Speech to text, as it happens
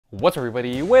What's up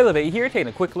everybody, WayoftheBey here, taking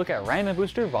a quick look at Random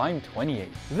Booster Volume 28.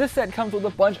 This set comes with a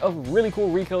bunch of really cool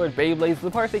recolored Beyblades. The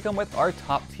parts they come with are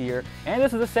top tier, and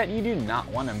this is a set you do not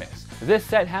want to miss. This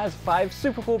set has 5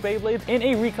 super cool Beyblades in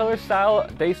a recolor style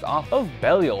based off of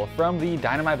Belial from the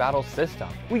Dynamite Battle system.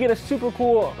 We get a super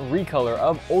cool recolor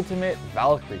of Ultimate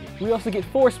Valkyrie. We also get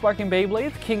 4 Sparking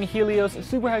Beyblades, King Helios,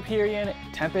 Super Hyperion,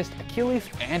 Tempest, Achilles,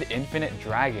 and Infinite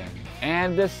Dragon.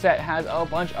 And this set has a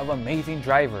bunch of amazing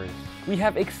drivers. We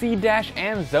have Xceed Dash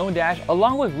and Zone Dash,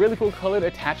 along with really cool colored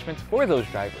attachments for those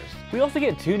drivers. We also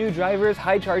get 2 new drivers,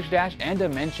 High Charge Dash and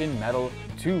Dimension Metal,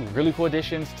 2 really cool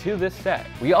additions to this set.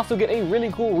 We also get a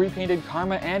really cool repainted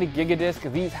Karma and Giga disc.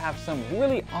 These have some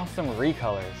really awesome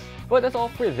recolors. But that's all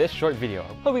for this short video.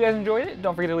 Hope you guys enjoyed it.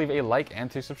 Don't forget to leave a like and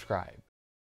to subscribe.